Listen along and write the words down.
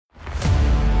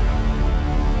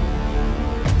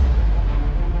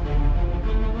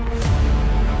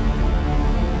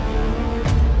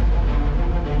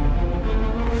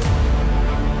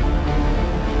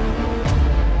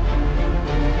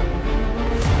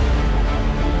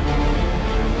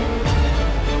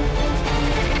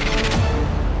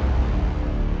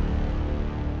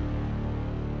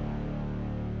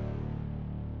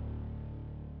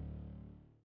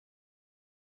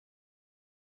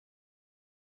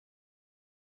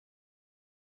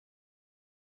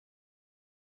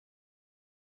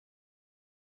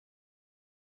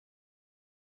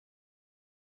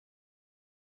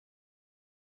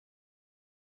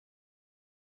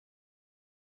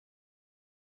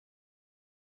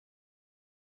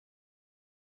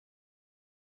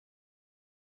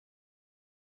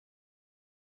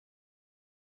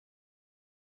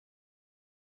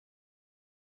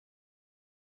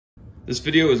This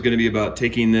video is going to be about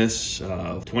taking this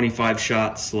 25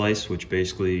 shot slice, which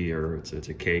basically, it's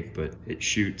a cake, but it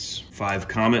shoots 5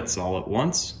 comets all at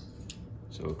once.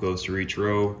 So it goes through each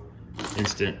row,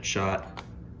 instant shot,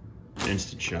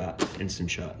 instant shot,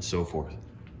 instant shot, and so forth.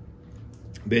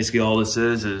 Basically all this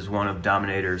is one of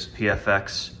Dominator's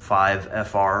PFX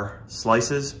 5FR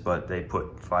slices, but they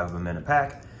put 5 of them in a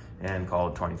pack and call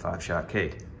it 25 shot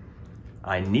cake.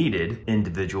 I needed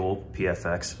individual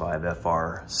PFX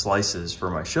 5FR slices for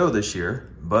my show this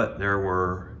year, but there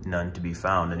were none to be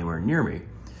found anywhere near me.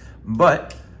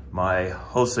 But my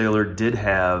wholesaler did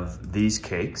have these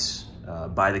cakes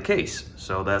by the case,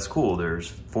 so that's cool. There's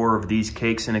 4 of these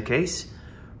cakes in a case.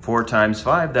 4 times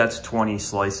 5, that's 20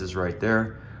 slices right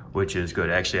there, which is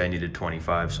good. Actually, I needed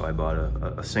 25, so I bought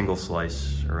a single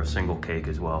slice or a single cake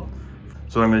as well.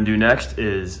 So what I'm gonna do next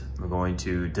is I'm going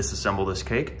to disassemble this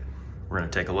cake. We're gonna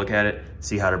take a look at it,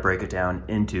 see how to break it down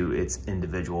into its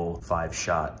individual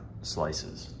 5-shot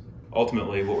slices.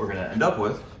 Ultimately, what we're gonna end up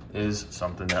with is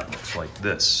something that looks like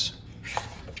this.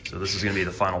 So this is gonna be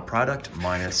the final product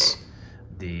minus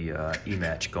the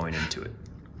E-match going into it.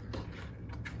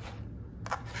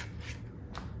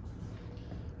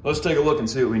 Let's take a look and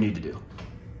see what we need to do.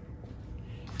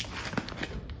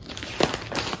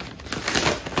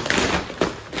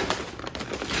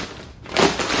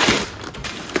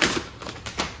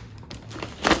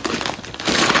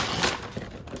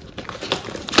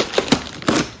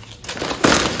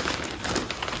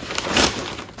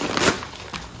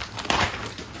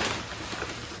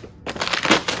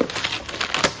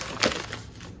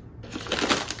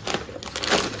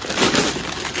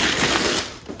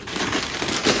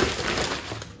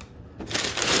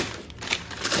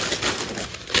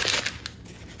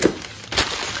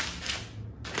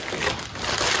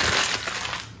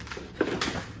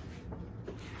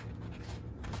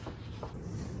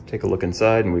 Take a look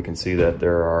inside and we can see that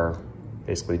there are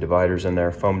basically dividers in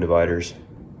there, foam dividers,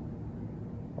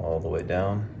 all the way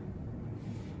down.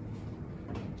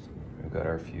 We've got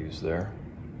our fuse there.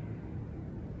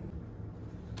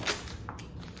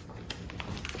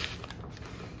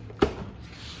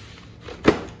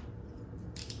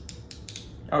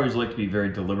 I always like to be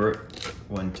very deliberate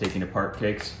when taking apart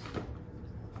cakes.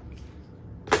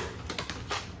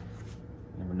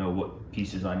 Never know what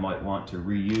pieces I might want to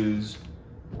reuse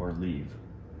or leave.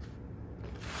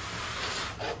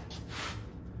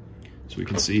 So we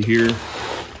can see here,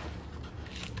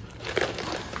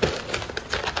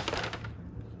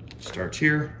 starts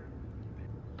here.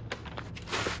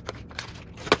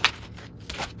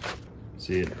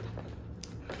 See it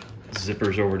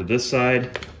zippers over to this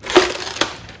side,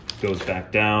 goes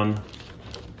back down,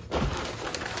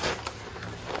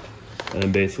 and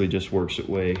then basically just works its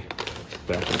way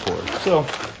back and forth. So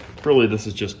really, this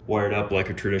is just wired up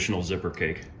like a traditional zipper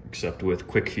cake, except with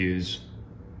quick fuse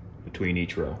between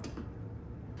each row.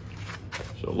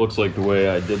 So it looks like the way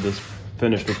I did this,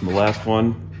 finished with my last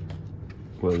one,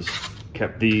 was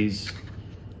kept these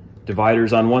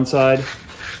dividers on one side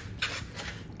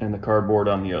and the cardboard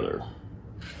on the other.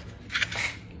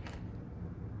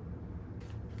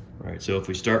 All right, so if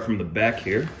we start from the back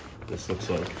here, this looks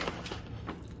like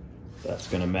that's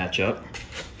gonna match up.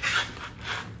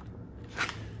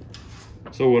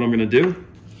 So what I'm gonna do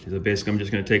is basically I'm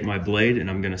just gonna take my blade and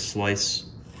I'm gonna slice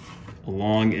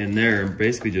along in there and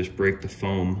basically just break the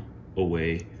foam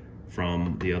away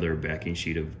from the other backing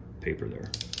sheet of paper there.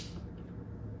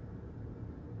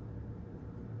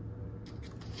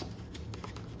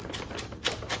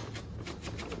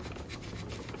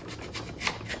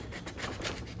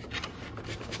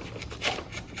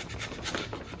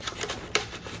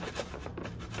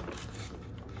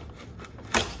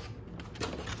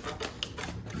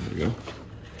 There we go.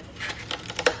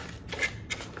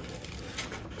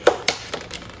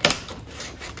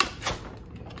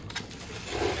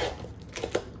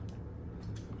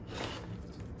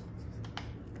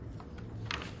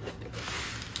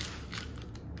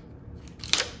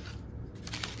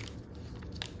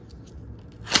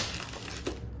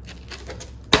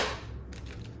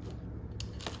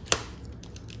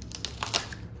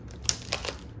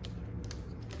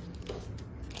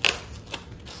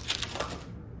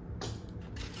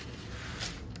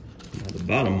 Now the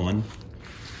bottom one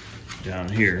down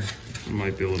here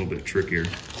might be a little bit trickier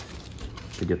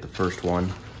to get the first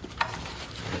one.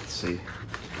 Let's see.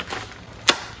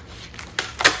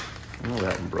 Oh,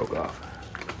 that one broke off.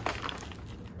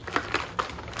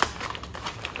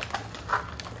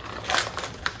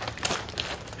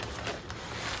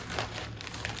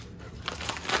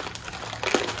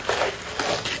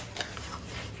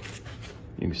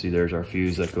 You can see there's our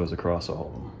fuse that goes across all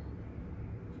of them.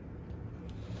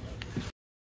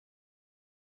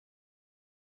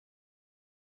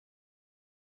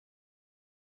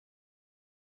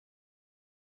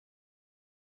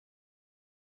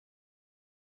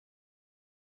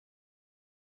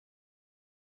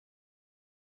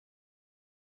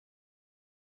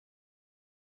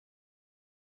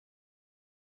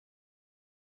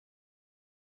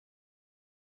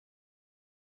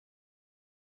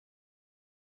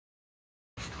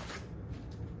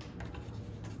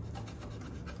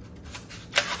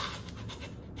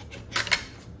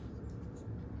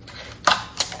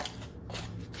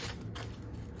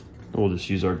 We'll just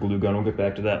use our glue gun. We'll get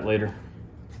back to that later.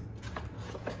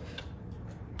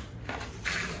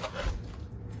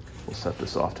 We'll set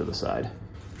this off to the side.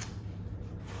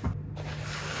 I'm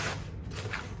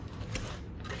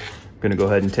gonna go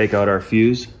ahead and take out our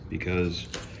fuse because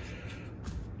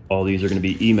all these are gonna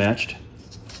be E-matched.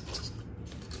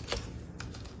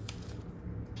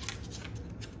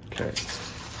 Okay,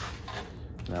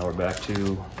 now we're back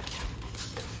to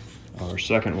our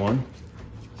second one.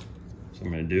 So what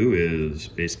I'm gonna do is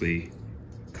basically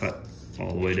cut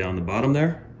all the way down the bottom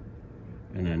there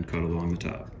and then cut along the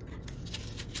top.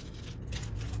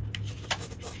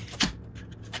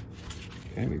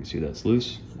 Okay, we can see that's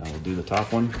loose. Now we'll do the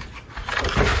top one.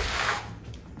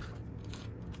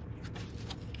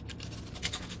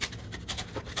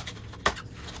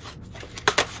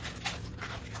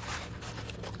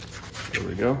 There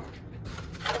we go.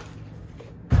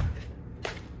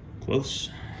 Close.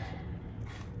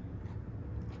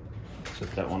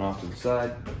 Set that one off to the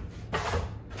side.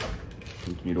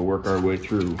 Continue to work our way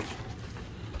through.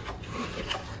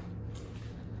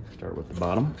 Start with the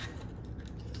bottom.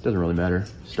 Doesn't really matter.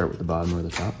 Start with the bottom or the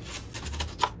top.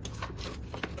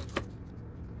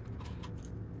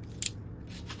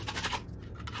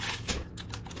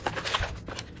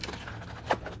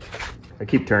 I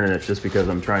keep turning it just because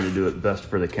I'm trying to do it best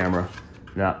for the camera,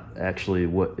 not actually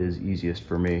what is easiest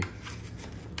for me.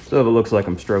 So if it looks like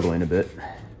I'm struggling a bit,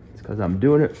 it's because I'm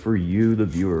doing it for you, the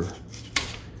viewer.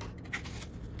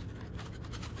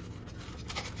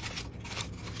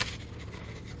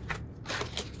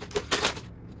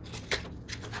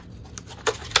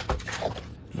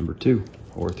 Number 2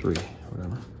 or 3,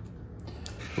 whatever.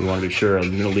 We want to be sure.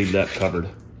 I'm going to leave that covered.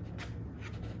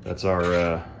 That's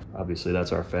our, obviously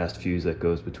that's our fast fuse that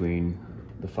goes between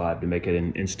the 5 to make it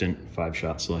an instant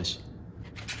 5-shot slice.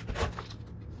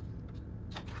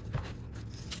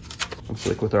 Looks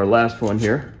like with our last one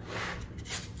here,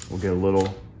 we'll get a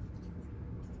little,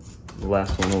 the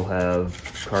last one will have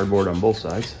cardboard on both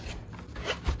sides.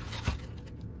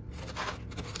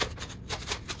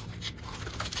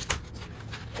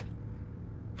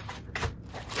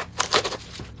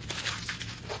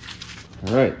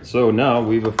 All right, so now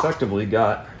we've effectively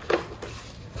got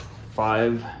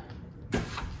 5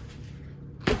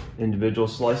 individual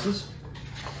slices.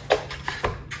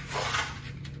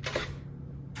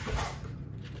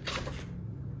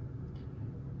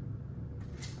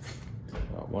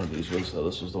 Well, one of these was, so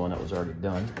this was the one that was already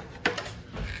done.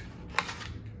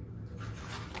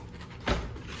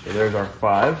 So there's our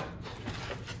 5.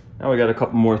 Now we got a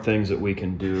couple more things that we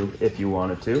can do if you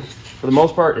wanted to. For the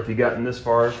most part, if you've gotten this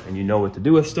far and you know what to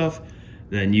do with stuff,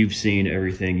 then you've seen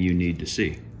everything you need to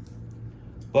see.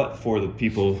 But for the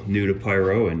people new to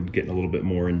Pyro and getting a little bit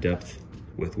more in depth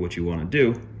with what you want to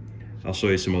do, I'll show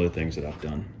you some other things that I've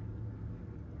done.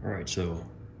 All right, so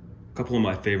a couple of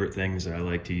my favorite things that I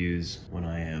like to use when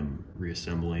I am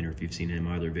reassembling, or if you've seen any of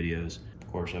my other videos.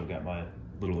 Of course, I've got my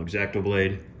little X-Acto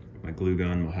blade, my glue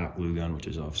gun, my hot glue gun, which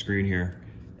is off screen here,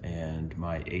 and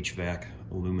my HVAC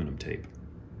aluminum tape.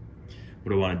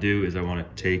 What I want to do is I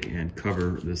want to take and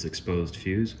cover this exposed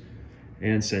fuse.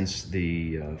 And since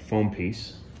the foam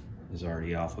piece is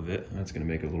already off of it, that's going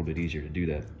to make it a little bit easier to do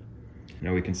that.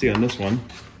 Now we can see on this one,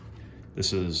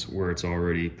 this is where it's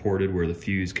already ported, where the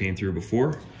fuse came through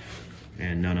before,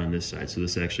 and none on this side. So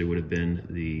this actually would have been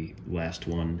the last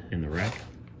one in the rack.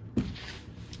 So what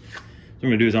I'm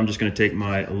going to do is I'm just going to take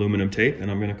my aluminum tape and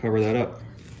I'm going to cover that up.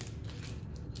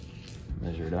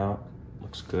 Measure it out.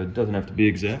 Looks good. Doesn't have to be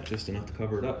exact, just enough to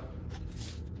cover it up.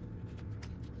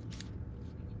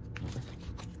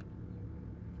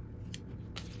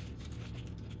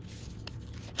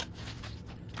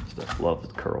 Stuff loves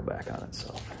to curl back on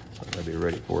itself, so I'm gonna be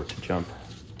ready for it to jump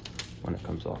when it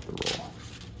comes off the roll.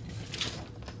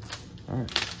 All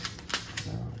right.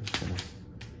 Now I'm just gonna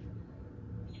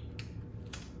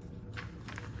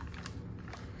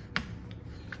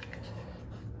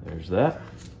there's that.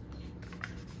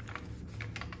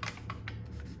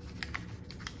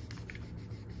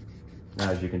 Now,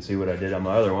 as you can see what I did on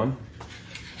my other one,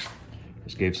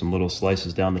 just gave some little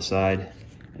slices down the side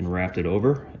and wrapped it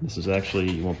over. This is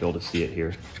actually, you won't be able to see it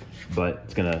here, but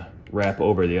it's gonna wrap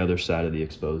over the other side of the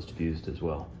exposed fuse as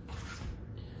well.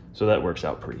 So that works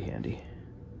out pretty handy.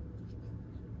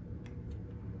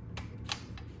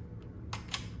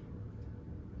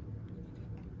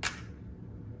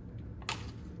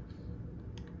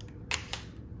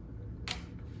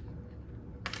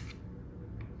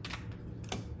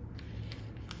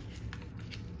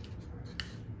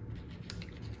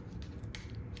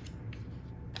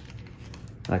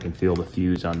 I can feel the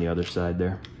fuse on the other side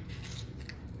there.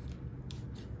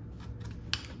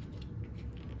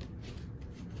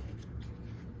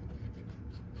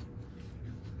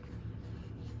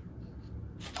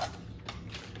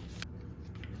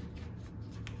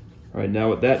 right, now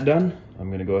with that done, I'm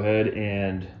gonna go ahead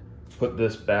and put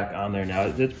this back on there. Now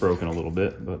it's broken a little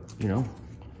bit, but you know,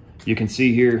 you can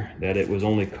see here that it was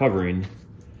only covering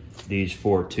these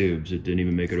 4 tubes. It didn't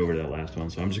even make it over to that last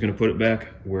one. So I'm just gonna put it back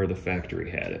where the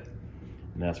factory had it.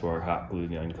 And that's where our hot glue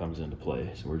gun comes into play.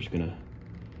 So we're just gonna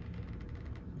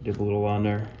dip a little on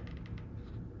there.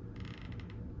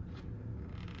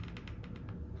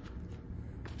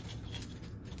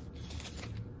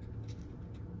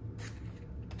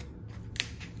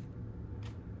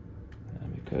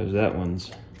 And because that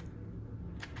one's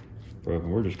broken,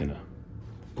 we're just gonna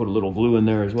put a little glue in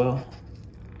there as well.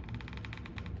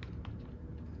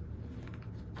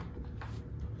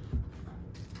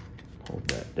 Hold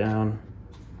that down.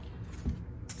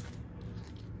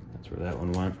 That's where that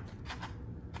one went.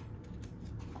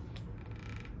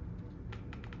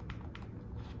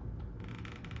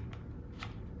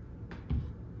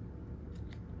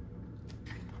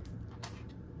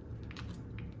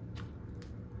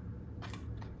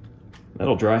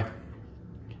 That'll dry.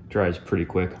 Dries pretty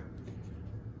quick.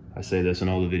 I say this in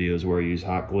all the videos where I use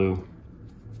hot glue.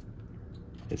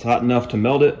 It's hot enough to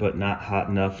melt it, but not hot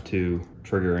enough to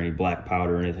trigger any black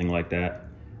powder or anything like that.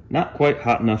 Not quite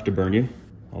hot enough to burn you,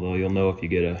 although you'll know if you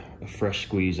get a fresh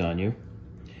squeeze on you.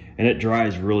 And it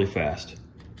dries really fast.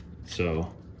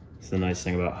 So it's the nice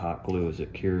thing about hot glue is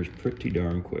it cures pretty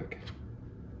darn quick.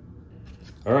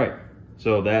 All right,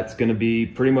 so that's gonna be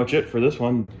pretty much it for this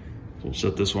one. We'll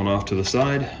set this one off to the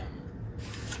side.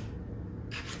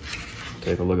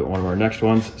 Take a look at one of our next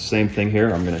ones. Same thing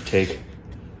here. I'm gonna take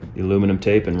the aluminum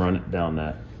tape and run it down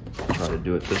that. Try to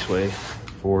do it this way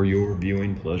for your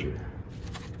viewing pleasure.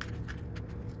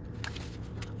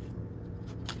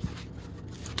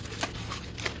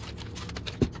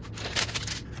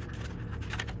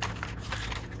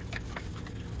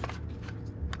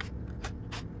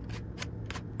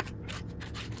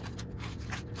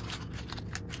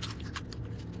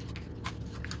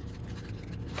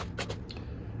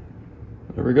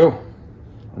 There we go.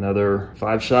 Another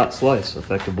 5-shot slice,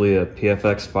 effectively a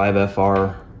PFX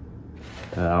 5FR.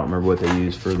 I don't remember what they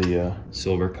use for the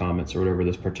silver comets or whatever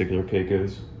this particular cake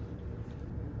is.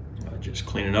 Just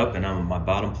clean it up, and I'm on my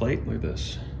bottom plate. Look at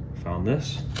this. Found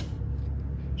this.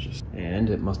 And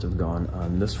it must have gone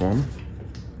on this one.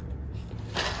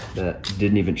 That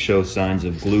didn't even show signs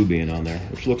of glue being on there,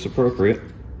 which looks appropriate.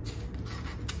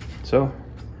 So,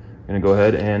 I'm gonna go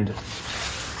ahead and,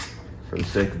 for the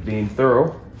sake of being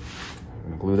thorough,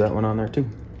 I'm gonna glue that one on there too.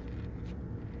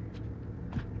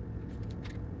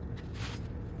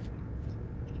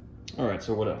 All right,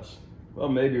 so what else? Well,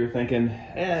 maybe you're thinking,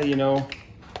 you know,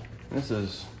 this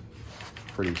is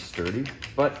pretty sturdy,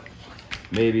 but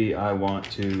maybe I want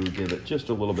to give it just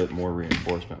a little bit more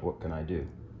reinforcement. What can I do?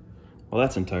 Well,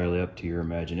 that's entirely up to your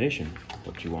imagination,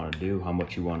 what you want to do, how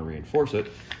much you want to reinforce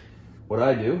it. What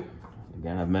I do,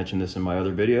 again, I've mentioned this in my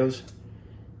other videos,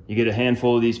 you get a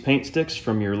handful of these paint sticks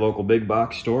from your local big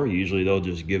box store. Usually they'll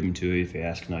just give them to you if you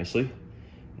ask nicely.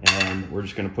 And we're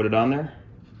just gonna put it on there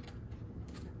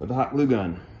with a hot glue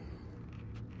gun.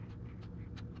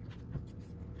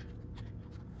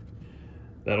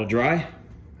 That'll dry,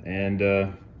 and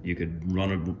you could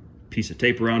run a piece of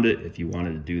tape around it if you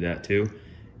wanted to do that too.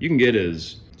 You can get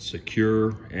as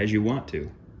secure as you want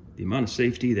to. The amount of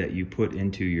safety that you put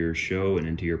into your show and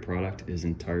into your product is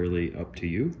entirely up to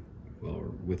you,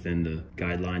 or within the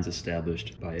guidelines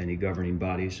established by any governing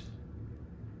bodies.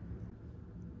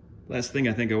 Last thing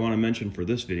I think I want to mention for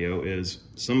this video is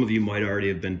some of you might already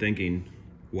have been thinking,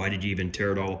 why did you even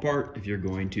tear it all apart if you're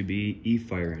going to be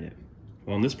e-firing it?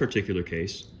 Well, in this particular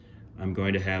case, I'm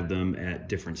going to have them at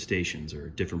different stations or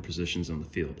different positions on the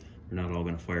field. They're not all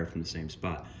going to fire from the same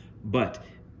spot. But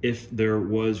if there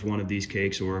was one of these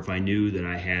cakes, or if I knew that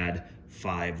I had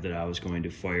 5 that I was going to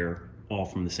fire all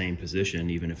from the same position,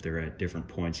 even if they're at different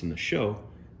points in the show,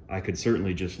 I could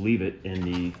certainly just leave it in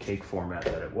the cake format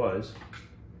that it was.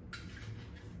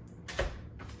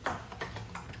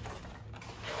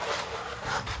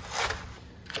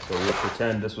 So we'll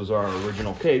pretend this was our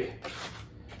original cake,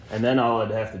 and then all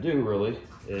I'd have to do really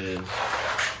is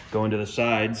go into the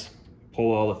sides,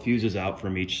 pull all the fuses out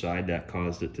from each side that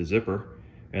caused it to zipper,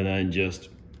 and then just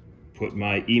put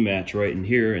my E-match right in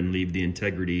here and leave the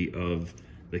integrity of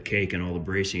the cake and all the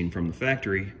bracing from the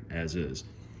factory as is.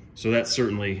 So that's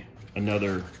certainly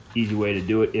another easy way to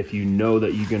do it if you know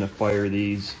that you're gonna fire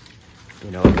these,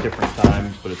 you know, at different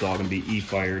times, but it's all gonna be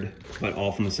E-fired, but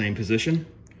all from the same position.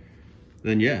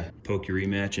 Then yeah, poke your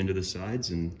E-match into the sides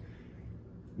and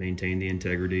maintain the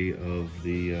integrity of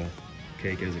the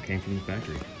cake as it came from the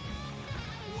factory.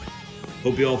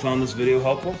 Hope you all found this video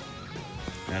helpful.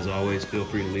 As always, feel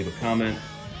free to leave a comment,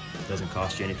 It doesn't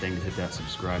cost you anything to hit that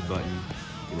subscribe button.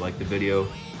 If you like the video,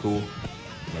 cool,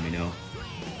 let me know.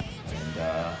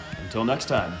 And until next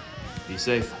time, be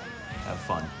safe, have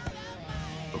fun,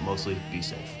 but mostly be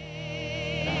safe.